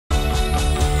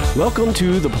Welcome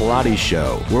to the Pilates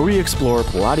Show, where we explore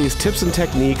Pilates tips and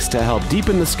techniques to help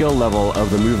deepen the skill level of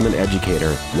the movement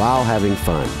educator while having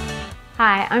fun.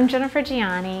 Hi, I'm Jennifer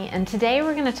Gianni, and today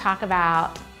we're going to talk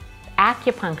about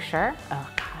acupuncture. Oh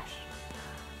gosh.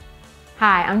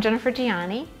 Hi, I'm Jennifer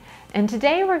Gianni, and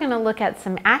today we're going to look at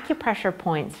some acupressure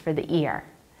points for the ear.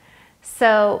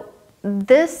 So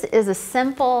this is a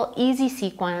simple, easy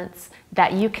sequence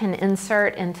that you can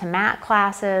insert into mat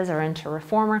classes or into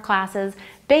reformer classes,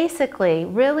 basically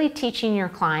really teaching your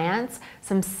clients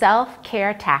some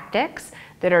self-care tactics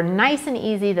that are nice and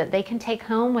easy that they can take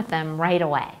home with them right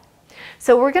away.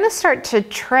 So we're going to start to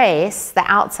trace the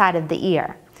outside of the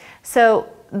ear. So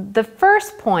the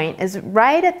first point is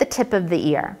right at the tip of the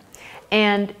ear,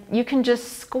 and you can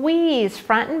just squeeze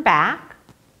front and back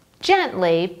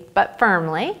gently but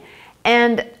firmly.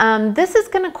 And this is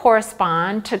going to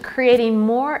correspond to creating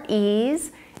more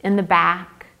ease in the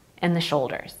back and the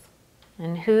shoulders.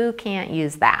 And who can't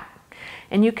use that?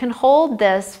 And you can hold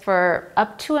this for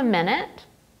up to a minute.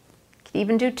 You can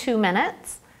even do 2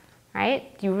 minutes,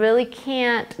 right? You really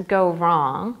can't go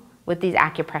wrong with these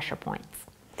acupressure points.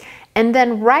 And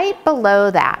then right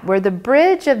below that, where the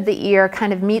bridge of the ear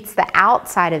kind of meets the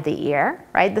outside of the ear,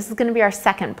 right? This is going to be our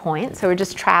second point. So we're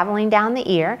just traveling down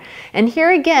the ear. And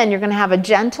here again, you're going to have a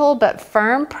gentle but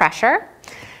firm pressure.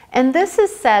 And this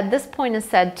point is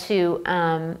said to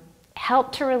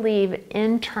help to relieve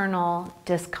internal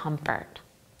discomfort,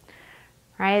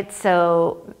 right?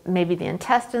 So maybe the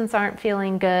intestines aren't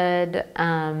feeling good.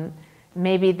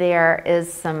 Maybe there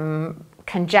is some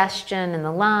congestion in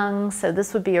the lungs, so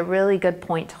this would be a really good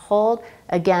point to hold.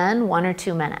 Again, 1 or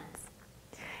 2 minutes.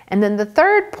 And then the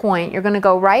third point, you're going to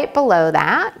go right below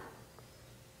that,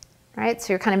 right?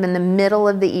 So you're kind of in the middle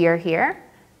of the ear here,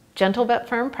 gentle but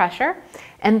firm pressure.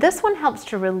 And this one helps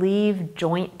to relieve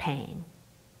joint pain.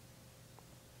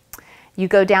 You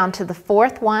go down to the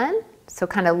fourth one, so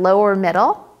kind of lower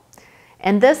middle.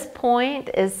 And this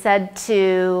point is said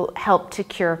to help to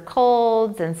cure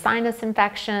colds and sinus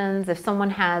infections. If someone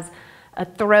has a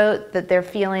throat that they're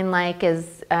feeling like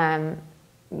is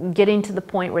getting to the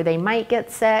point where they might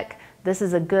get sick, this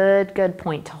is a good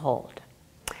point to hold.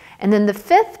 And then the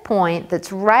fifth point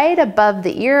that's right above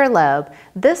the earlobe,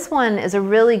 this one is a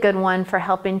really good one for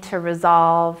helping to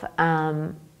resolve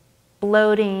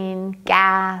bloating,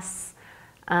 gas,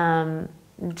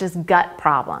 just gut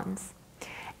problems.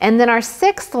 And then our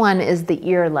sixth one is the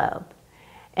earlobe.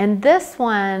 And this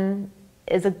one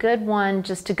is a good one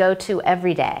just to go to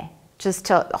every day, just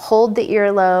to hold the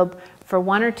earlobe for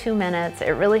 1 or 2 minutes.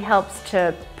 It really helps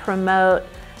to promote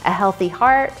a healthy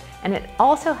heart, and it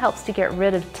also helps to get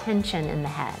rid of tension in the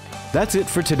head. That's it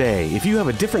for today. If you have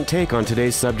a different take on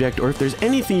today's subject, or if there's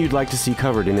anything you'd like to see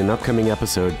covered in an upcoming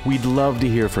episode, we'd love to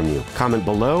hear from you. Comment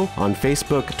below on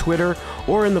Facebook, Twitter,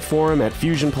 or in the forum at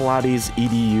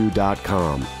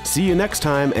fusionpilatesedu.com. See you next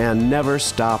time, and never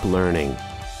stop learning.